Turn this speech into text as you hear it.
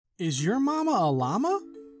Is your mama a llama?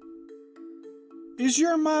 Is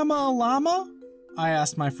your mama a llama? I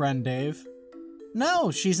asked my friend Dave.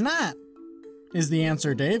 No, she's not, is the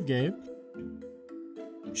answer Dave gave.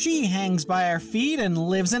 She hangs by her feet and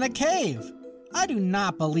lives in a cave. I do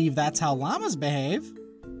not believe that's how llamas behave.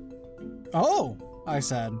 Oh, I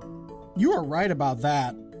said. You are right about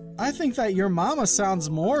that. I think that your mama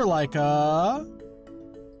sounds more like a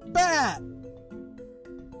bat.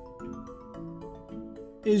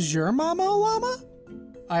 Is your mama a llama?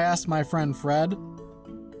 I asked my friend Fred.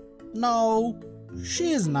 No,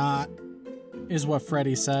 she is not, is what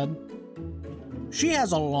Freddie said. She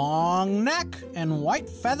has a long neck and white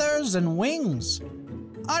feathers and wings.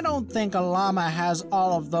 I don't think a llama has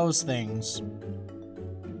all of those things.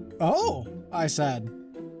 Oh, I said.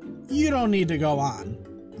 You don't need to go on.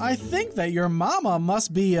 I think that your mama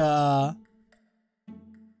must be a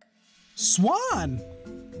swan.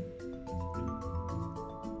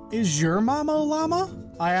 Is your mama a llama?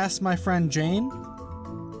 I asked my friend Jane.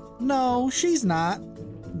 No, she's not,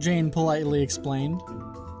 Jane politely explained.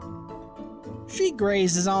 She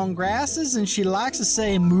grazes on grasses and she likes to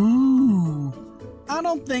say moo. I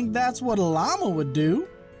don't think that's what a llama would do.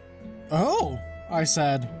 Oh, I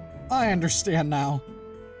said. I understand now.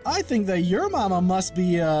 I think that your mama must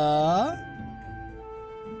be a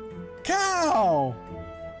cow.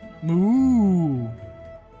 Moo.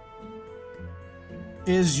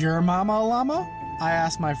 Is your mama a llama? I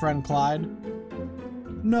asked my friend Clyde.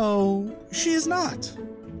 No, she is not,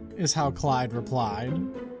 is how Clyde replied.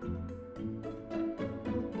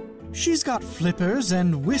 She's got flippers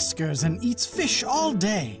and whiskers and eats fish all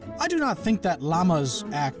day. I do not think that llamas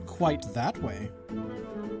act quite that way.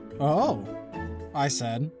 Oh, I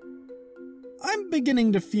said. I'm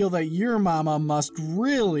beginning to feel that your mama must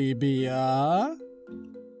really be a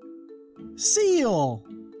seal.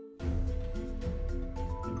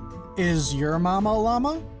 Is your mama a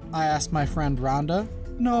llama? I asked my friend Rhonda.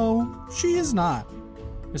 No, she is not,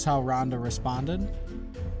 is how Rhonda responded.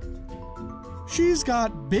 She's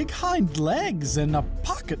got big hind legs and a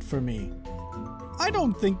pocket for me. I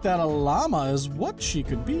don't think that a llama is what she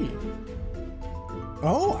could be.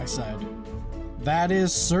 Oh, I said. That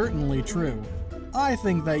is certainly true. I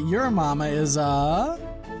think that your mama is a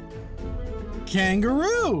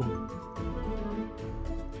kangaroo.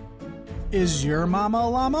 Is your mama a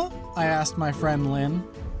llama? I asked my friend Lynn.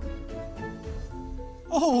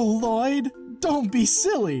 Oh, Lloyd, don't be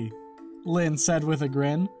silly, Lynn said with a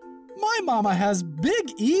grin. My mama has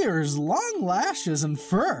big ears, long lashes, and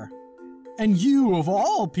fur. And you, of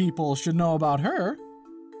all people, should know about her.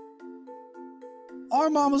 Our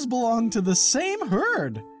mamas belong to the same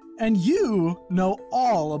herd, and you know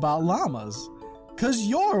all about llamas, 'cause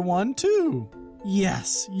you're one too.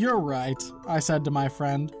 Yes, you're right, I said to my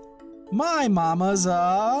friend. My mama's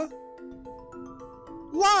a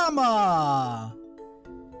llama!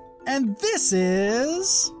 And this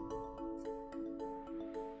is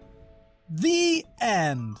the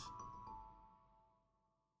end.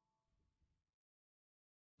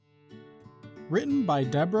 Written by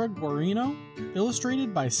Deborah Guarino,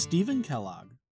 illustrated by Stephen Kellogg.